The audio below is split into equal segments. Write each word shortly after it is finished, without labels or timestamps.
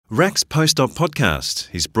RAC's Post-Op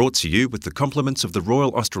podcast is brought to you with the compliments of the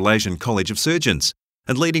Royal Australasian College of Surgeons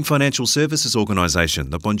and leading financial services organisation,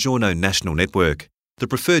 the Bongiorno National Network, the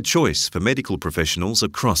preferred choice for medical professionals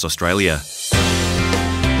across Australia.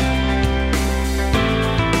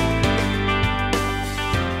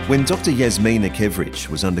 When Dr. Yasmina Kevric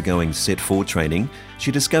was undergoing Set 4 training,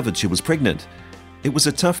 she discovered she was pregnant. It was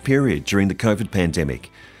a tough period during the COVID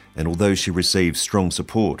pandemic, and although she received strong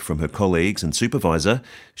support from her colleagues and supervisor,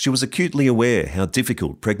 she was acutely aware how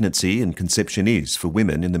difficult pregnancy and conception is for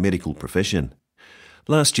women in the medical profession.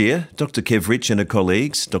 Last year, Dr. Kevric and her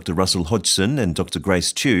colleagues, Dr. Russell Hodgson and Dr.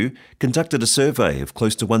 Grace Chew, conducted a survey of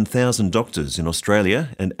close to 1,000 doctors in Australia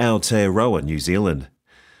and Aotearoa, New Zealand.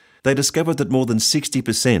 They discovered that more than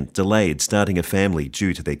 60% delayed starting a family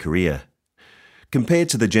due to their career. Compared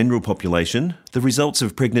to the general population, the results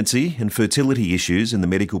of pregnancy and fertility issues in the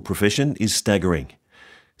medical profession is staggering.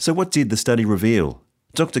 So what did the study reveal?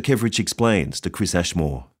 Dr. Kevric explains to Chris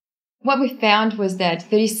Ashmore. What we found was that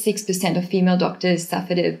 36% of female doctors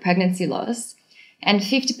suffered a pregnancy loss and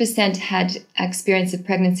 50% had experienced a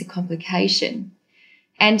pregnancy complication.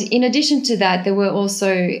 And in addition to that, there were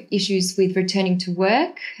also issues with returning to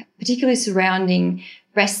work, particularly surrounding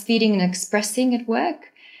breastfeeding and expressing at work.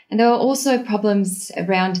 And there were also problems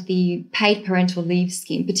around the paid parental leave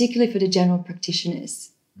scheme, particularly for the general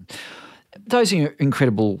practitioners. Those are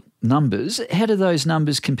incredible numbers. How do those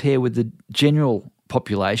numbers compare with the general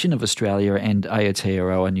population of Australia and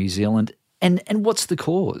Aotearoa, New Zealand? And what's the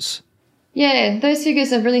cause? Yeah, those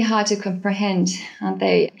figures are really hard to comprehend, aren't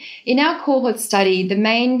they? In our cohort study, the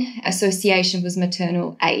main association was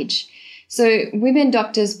maternal age. So women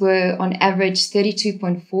doctors were on average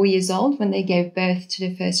 32.4 years old when they gave birth to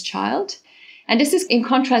their first child. And this is in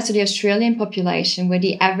contrast to the Australian population where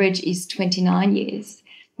the average is 29 years.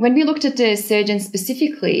 When we looked at the surgeons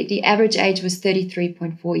specifically, the average age was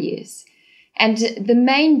 33.4 years. And the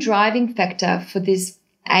main driving factor for this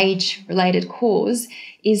age-related cause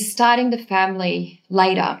is starting the family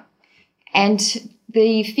later. And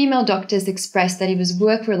the female doctors expressed that it was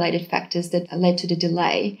work-related factors that led to the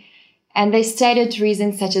delay. And they stated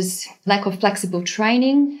reasons such as lack of flexible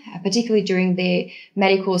training, particularly during their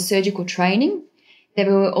medical or surgical training.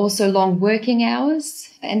 There were also long working hours.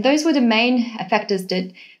 And those were the main factors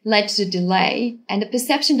that led to the delay. And the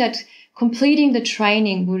perception that completing the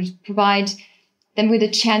training would provide them with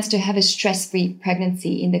a chance to have a stress-free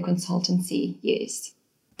pregnancy in the consultancy years.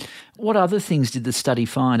 What other things did the study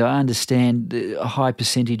find? I understand a high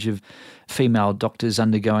percentage of female doctors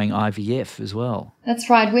undergoing IVF as well. That's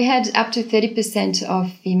right. We had up to 30%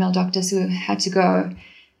 of female doctors who had to go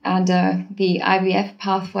under the IVF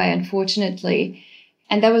pathway, unfortunately.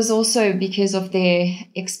 And that was also because of their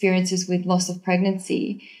experiences with loss of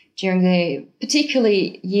pregnancy during their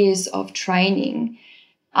particularly years of training.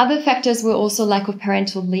 Other factors were also lack of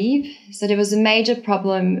parental leave. So there was a major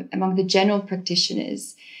problem among the general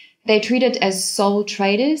practitioners. They treated as sole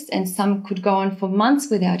traders and some could go on for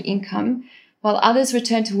months without income, while others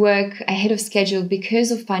returned to work ahead of schedule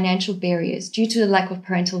because of financial barriers due to the lack of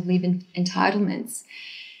parental leave entitlements.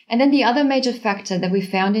 And then the other major factor that we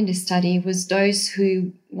found in this study was those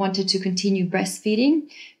who wanted to continue breastfeeding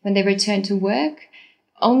when they returned to work.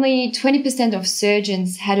 Only 20% of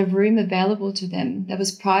surgeons had a room available to them that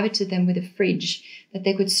was private to them with a fridge that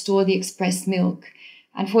they could store the expressed milk.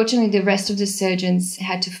 Unfortunately, the rest of the surgeons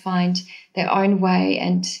had to find their own way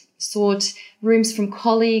and sought rooms from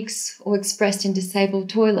colleagues or expressed in disabled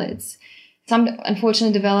toilets. Some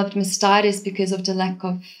unfortunately developed mastitis because of the lack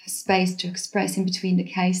of space to express in between the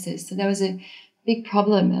cases. So that was a big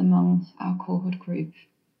problem among our cohort group.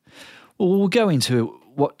 Well, we'll go into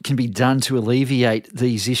what can be done to alleviate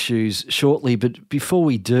these issues shortly. But before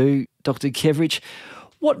we do, Dr. Kevric,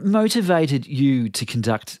 what motivated you to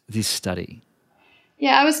conduct this study?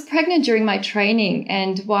 Yeah, I was pregnant during my training,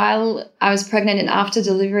 and while I was pregnant and after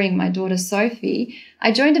delivering my daughter Sophie,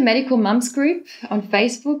 I joined a medical mums group on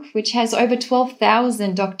Facebook, which has over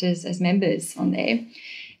 12,000 doctors as members on there.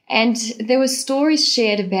 And there were stories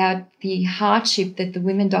shared about the hardship that the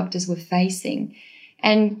women doctors were facing.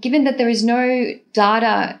 And given that there is no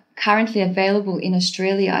data currently available in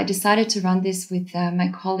Australia, I decided to run this with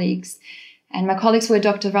my colleagues. And my colleagues were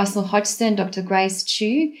Dr. Russell Hodgson, Dr. Grace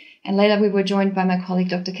Chew, and later we were joined by my colleague,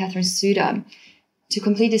 Dr. Catherine Suda, to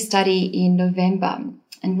complete the study in November.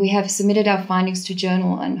 And we have submitted our findings to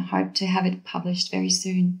journal and hope to have it published very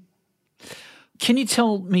soon. Can you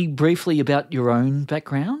tell me briefly about your own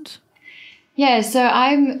background? Yeah, so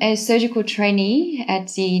I'm a surgical trainee at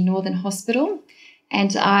the Northern Hospital,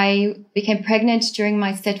 and I became pregnant during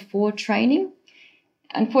my Set 4 training.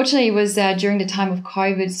 Unfortunately, it was during the time of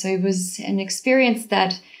COVID, so it was an experience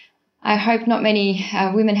that I hope not many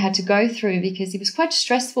women had to go through, because it was quite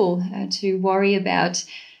stressful to worry about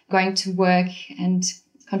going to work and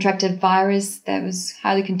contract a virus that was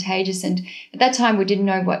highly contagious. And at that time, we didn't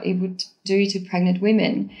know what it would do to pregnant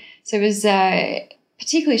women. So it was a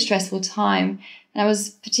particularly stressful time. And I was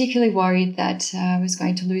particularly worried that I was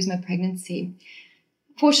going to lose my pregnancy.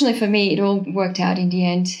 Fortunately for me, it all worked out in the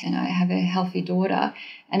end, and I have a healthy daughter.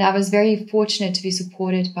 And I was very fortunate to be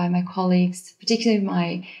supported by my colleagues, particularly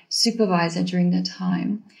my supervisor during that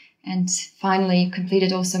time, and finally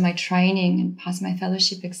completed also my training and passed my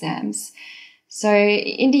fellowship exams. So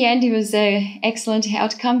in the end, it was an excellent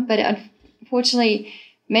outcome, but unfortunately,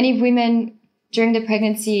 many women during the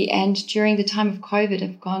pregnancy and during the time of COVID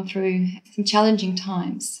have gone through some challenging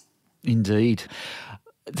times. Indeed.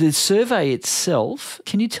 The survey itself,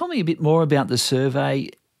 can you tell me a bit more about the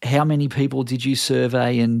survey? How many people did you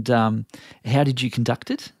survey, and how did you conduct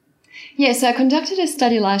it? Yes, I conducted a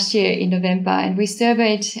study last year in November, and we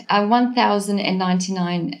surveyed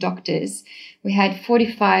 1,099 doctors. We had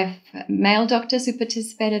 45 male doctors who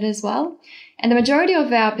participated as well. And the majority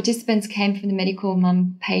of our participants came from the medical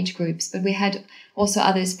mum page groups, but we had also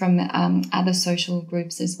others from other social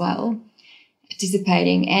groups as well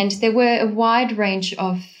participating. And there were a wide range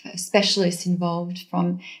of specialists involved,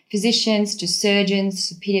 from physicians to surgeons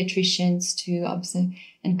to pediatricians to obstetricians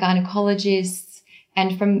and gynecologists,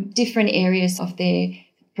 and from different areas of their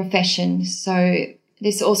profession. So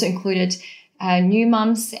this also included new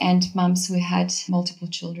mums and mums who had multiple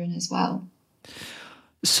children as well.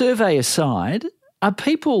 Survey aside, are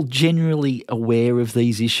people generally aware of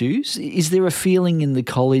these issues? Is there a feeling in the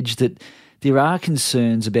college that there are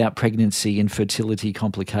concerns about pregnancy and fertility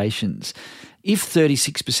complications? If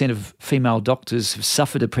 36% of female doctors have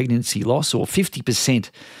suffered a pregnancy loss, or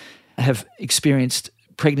 50% have experienced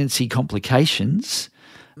pregnancy complications,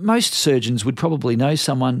 most surgeons would probably know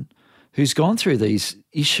someone who's gone through these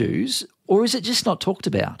issues, or is it just not talked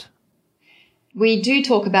about? We do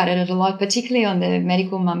talk about it a lot, particularly on the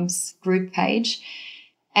Medical Mums group page.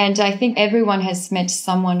 And I think everyone has met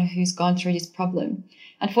someone who's gone through this problem.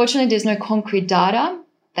 Unfortunately, there's no concrete data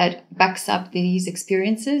that backs up these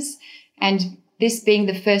experiences. And this being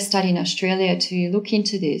the first study in Australia to look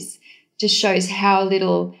into this just shows how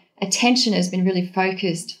little attention has been really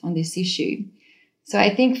focused on this issue. So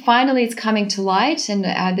I think finally it's coming to light, and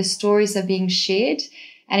the stories are being shared,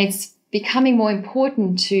 and it's becoming more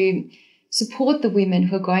important to support the women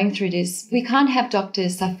who are going through this. We can't have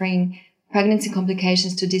doctors suffering pregnancy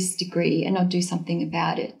complications to this degree and not do something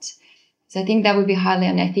about it. So I think that would be highly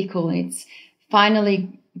unethical. And it's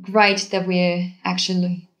finally great that we're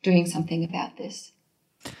actually doing something about this.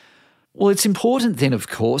 Well, it's important then, of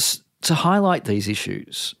course, to highlight these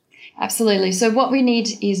issues. Absolutely. So what we need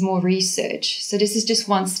is more research. So this is just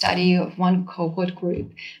one study of one cohort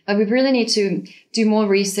group, but we really need to do more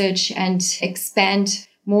research and expand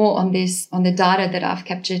more on this, on the data that I've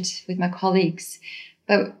captured with my colleagues.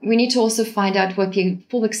 But we need to also find out what the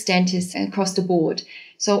full extent is across the board.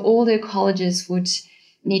 So all the colleges would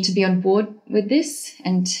need to be on board with this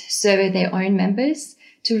and survey their own members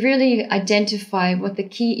to really identify what the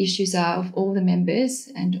key issues are of all the members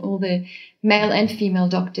and all the male and female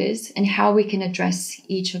doctors, and how we can address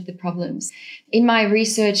each of the problems. In my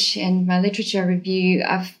research and my literature review,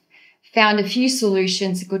 I've found a few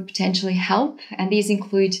solutions that could potentially help, and these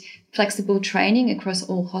include flexible training across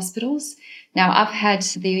all hospitals. Now, I've had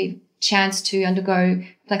the chance to undergo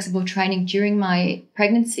flexible training during my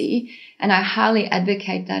pregnancy, and I highly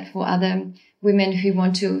advocate that for other women who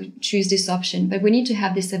want to choose this option. But we need to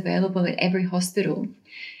have this available at every hospital.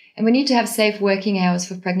 And we need to have safe working hours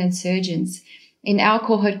for pregnant surgeons. In our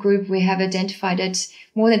cohort group, we have identified that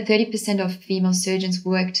more than 30% of female surgeons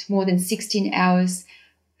worked more than 16 hours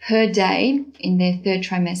per day in their third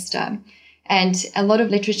trimester. And a lot of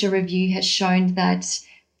literature review has shown that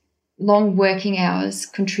long working hours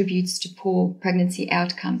contributes to poor pregnancy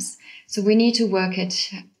outcomes. So we need to work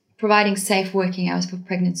at providing safe working hours for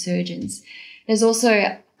pregnant surgeons. There's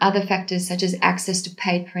also other factors such as access to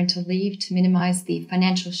paid parental leave to minimize the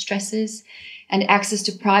financial stresses, and access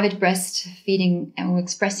to private breastfeeding or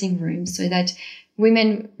expressing rooms so that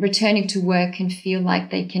women returning to work can feel like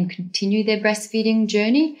they can continue their breastfeeding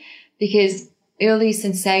journey, because early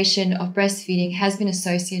cessation of breastfeeding has been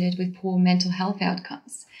associated with poor mental health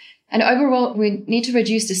outcomes. And overall, we need to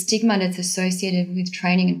reduce the stigma that's associated with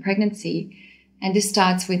training and pregnancy. And this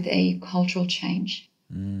starts with a cultural change.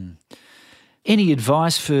 Any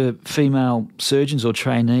advice for female surgeons or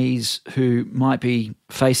trainees who might be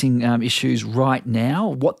facing issues right now,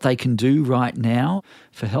 what they can do right now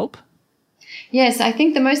for help? Yes, I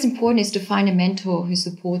think the most important is to find a mentor who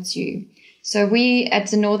supports you. So we at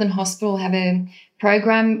the Northern Hospital have a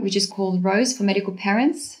program which is called ROSE for medical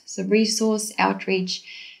parents. So resource, outreach,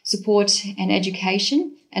 support and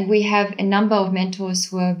education. And we have a number of mentors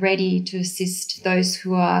who are ready to assist those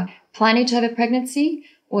who are planning to have a pregnancy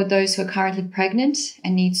or those who are currently pregnant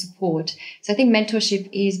and need support. So I think mentorship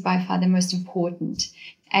is by far the most important.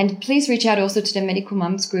 And please reach out also to the Medical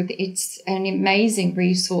Mums Group. It's an amazing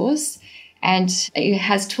resource and it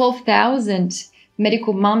has 12,000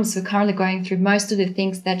 medical mums who are currently going through most of the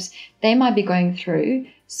things that they might be going through.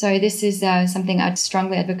 So this is something I'd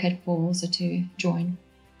strongly advocate for also to join.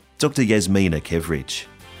 Dr. Yasmina Kevridge.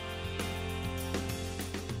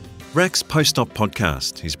 RAC's Post-Op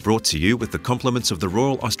podcast is brought to you with the compliments of the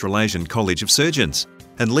Royal Australasian College of Surgeons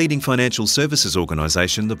and leading financial services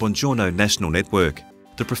organisation, the Bongiorno National Network,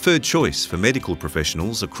 the preferred choice for medical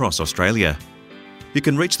professionals across Australia. You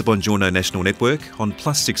can reach the Bongiorno National Network on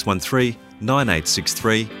 +613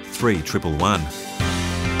 9863 3111.